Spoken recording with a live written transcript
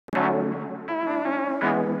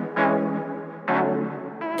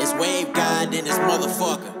wave god in this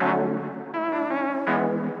motherfucker.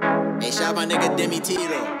 Hey, shout my nigga miti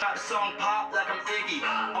though. Got the song pop like I'm Iggy.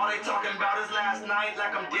 All they talking about is last night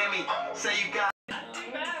like I'm Demi. Say you got.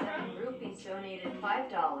 Groupies donated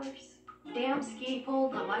 $5. Damn ski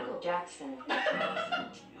pulled the Michael Jackson.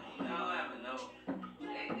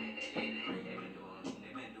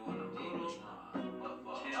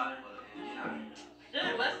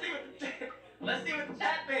 Let's see what the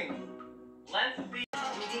chat thinks. Let's see.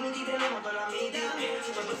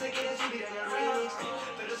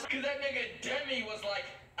 Cause that nigga Demi was like,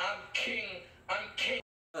 I'm king.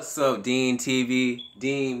 What's up, Deem TV,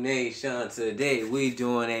 Deem Nation? Today we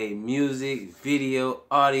doing a music, video,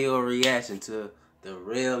 audio reaction to The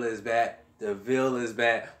Real is Back, The Ville is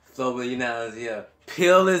back, Flow You Now is here,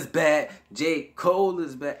 Pill is back, jcole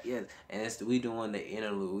is back, yes, and we doing the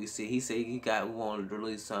interlude. He said we wanted to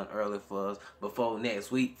release something early for us before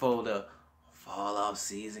next week for the fall off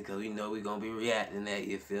season, because we know we're gonna be reacting that,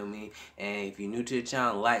 you feel me? And if you're new to the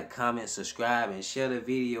channel, like, comment, subscribe, and share the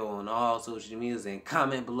video on all social medias, and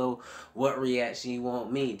comment below what reaction you want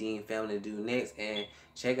me, Dean Family, to do next. And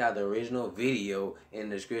check out the original video in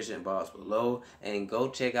the description box below, and go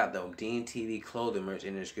check out the Dean TV clothing merch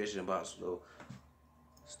in the description box below.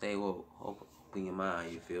 Stay woke, open your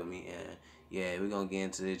mind, you feel me? And yeah, we're gonna get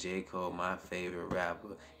into the jcole, my favorite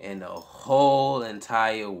rapper in the whole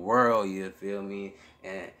entire world, you feel me?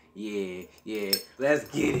 And yeah, let's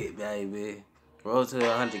get it, baby. Roll to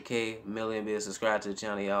 100K, million bit, subscribe to the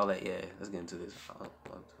channel, y'all that, yeah, let's get into this.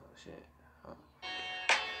 Shit.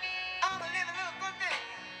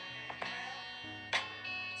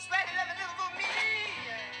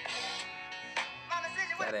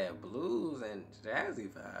 Got that blues and jazzy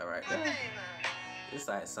vibe right there. It's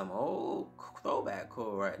like some old throwback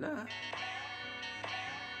core right now.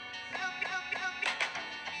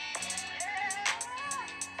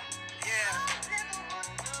 Yeah.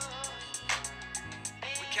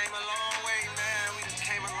 We came a long way, man. We just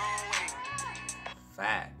came a long way.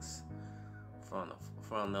 Facts. From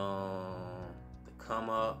the come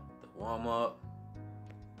up, the warm up.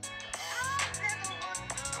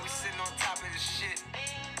 We sitting on top of this shit.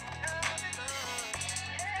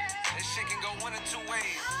 This shit can go one of two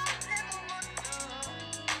ways.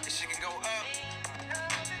 This shit can go up.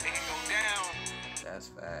 It can go down. That's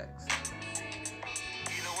facts.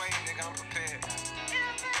 Either way, nigga, I'm prepared.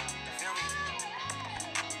 Feel me?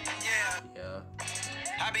 Yeah.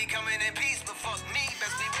 I be coming in peace, but fuck me.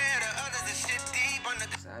 Best beware the others. This shit deep under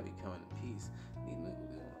the. I be coming in peace.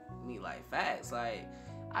 Me like facts. Like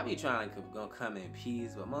I be trying to come in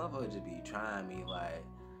peace, but motherfuckers just be trying me like,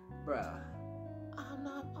 bruh.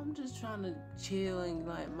 I'm just trying to chill and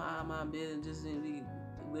like mind my business, just and be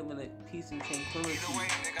living in peace and tranquility. Either way,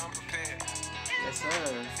 nigga, I'm prepared. Yes, sir.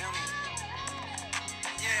 Feel me?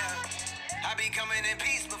 Yeah. I be coming in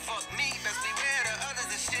peace, but fuck me. Best beware the others.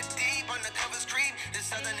 This shit deep undercover street. This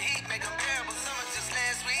southern heat make unbearable. Summer just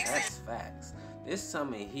last week. That's facts. This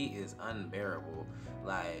summer heat is unbearable.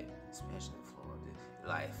 Like, especially in Florida.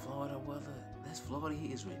 Like Florida weather. This Florida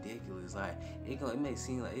heat is ridiculous. Like it may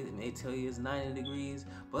seem like it may tell you it's 90 degrees,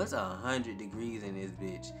 but it's 100 degrees in this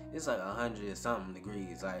bitch. It's like 100 and something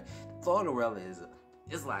degrees. Like Florida weather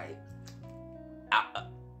it's like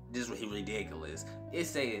just ridiculous.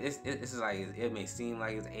 It's like it may seem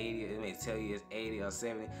like it's 80. It may tell you it's 80 or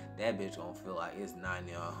 70. That bitch gonna feel like it's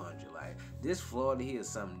 90 or 100. Like this Florida heat is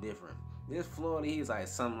something different. This Florida heat is like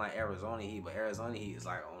something like Arizona heat, but Arizona heat is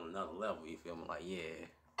like on another level. You feel me? Like yeah.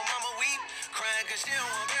 Mama weep, crying 'cause she don't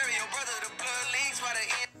want to bury your brother. The blood leaks by the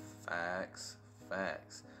end.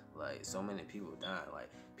 Facts. Like so many people dying. Like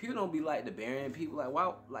people don't be like the burying people. Like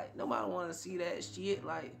wow, like nobody want to see that shit.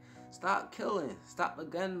 Like stop killing, stop the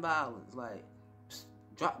gun violence. Like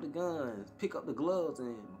drop the guns, pick up the gloves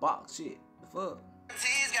and box shit. The fuck.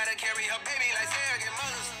 She's gotta carry her baby like surrogate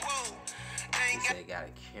mothers. Whoa. They say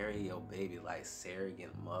gotta carry your baby like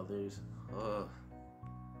surrogate mothers. Ugh.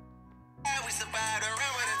 We survived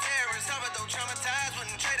around with a terrorist, but though traumatized,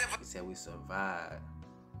 wouldn't trade it for. He said we survived.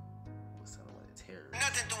 What's up with the terrorist?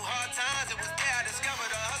 Nothing through hard times, it was there I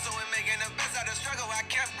discovered a hustle and making the best out of struggle. I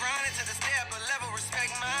kept grinding to the stay up a level,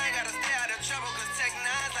 respect mine. Gotta stay out of trouble, 'cause Tech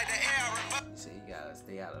 9's like the air I revolt. He said you gotta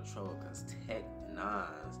stay out of trouble, 'cause Tech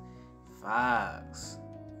 9's Fox.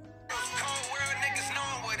 Cold world niggas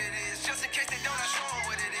knowing what it is, just in case they don't, I show them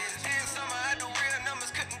what it is. Damn summer, I do real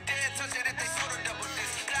numbers, couldn't dare touch it if they sold a double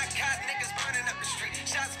this. Black hot niggas burning up the street,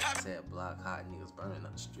 shots popping. Said block hot niggas burning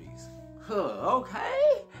up the streets. Huh,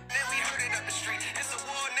 okay. Then we heard it up the street. It's a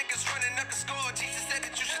war, niggas running up the score. Jesus said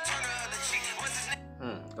that you should turn the other cheek. What's his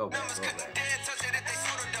name? Go back. Numbers couldn't dare touch it if they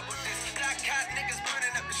sold a double this. Black hot niggas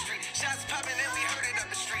burning up the street. Shots popping and we heard it up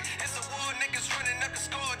the street.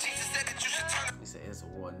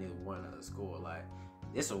 a nigga running a score. Like,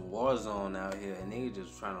 it's a war zone out here, and niggas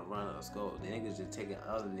just trying to run a score. The niggas just taking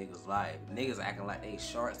other niggas' life. Niggas acting like they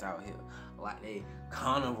sharks out here, like they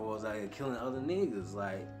carnivores out here killing other niggas.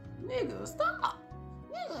 Like, nigga, stop.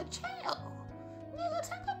 Nigga, chill. Nigga,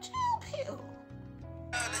 take a chill pill.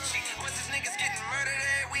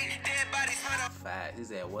 Facts. He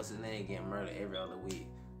said, what's his name getting murdered every other week?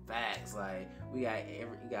 Facts. Like, you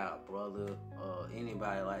got a brother,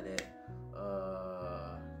 anybody like that,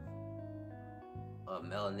 a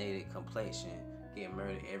melanated complexion getting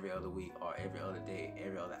murdered every other week or every other day,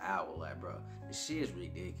 every other hour. Like, bro, this shit is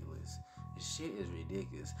ridiculous. This shit is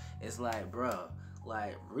ridiculous. It's like, bro,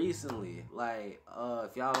 like recently, like,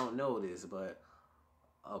 if y'all don't know this, but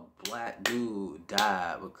a black dude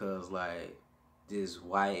died because like this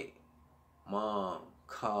white mom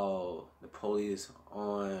called the police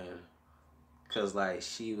on, cause like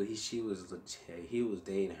he was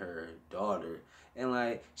dating her daughter, and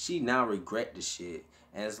like she now regret the shit,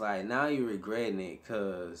 and it's like now you regretting it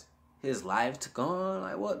cause his life's gone.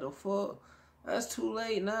 Like, what the fuck? That's too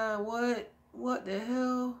late now. What the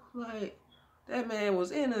hell? Like, that man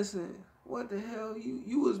was innocent. What the hell?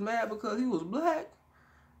 You was mad because he was black,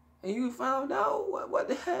 and you found out what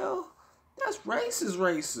the hell? That's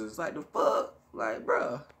racist. Like, the fuck? Like,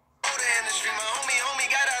 bruh.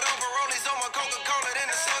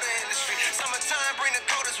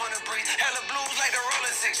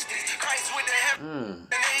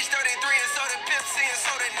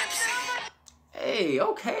 Hey,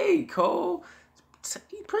 okay, Cole.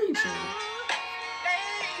 He preaching.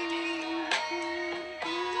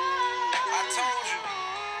 I told you.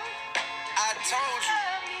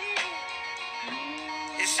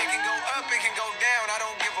 This shit can go up, it can go down. I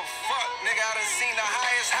don't give a fuck, nigga. I done seen the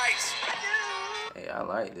highest heights. Hey, I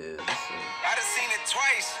like this. I done seen it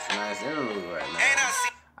twice. It's a nice interlude right now. And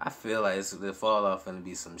I feel like the fall off gonna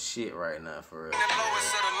be some shit right now for real. the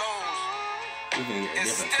lowest of the lows. We can get a And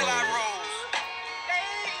different still I color. rose.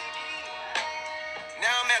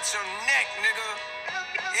 Now I'm at your neck, nigga.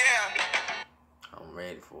 Yeah. I'm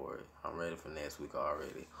ready for it. I'm ready for next week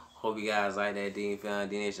already. Hope you guys like that D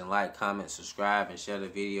Nation. Like, comment, subscribe, and share the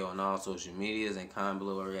video on all social medias. And comment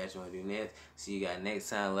below what reaction you want to do next. See you guys next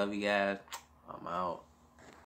time. Love you guys. I'm out.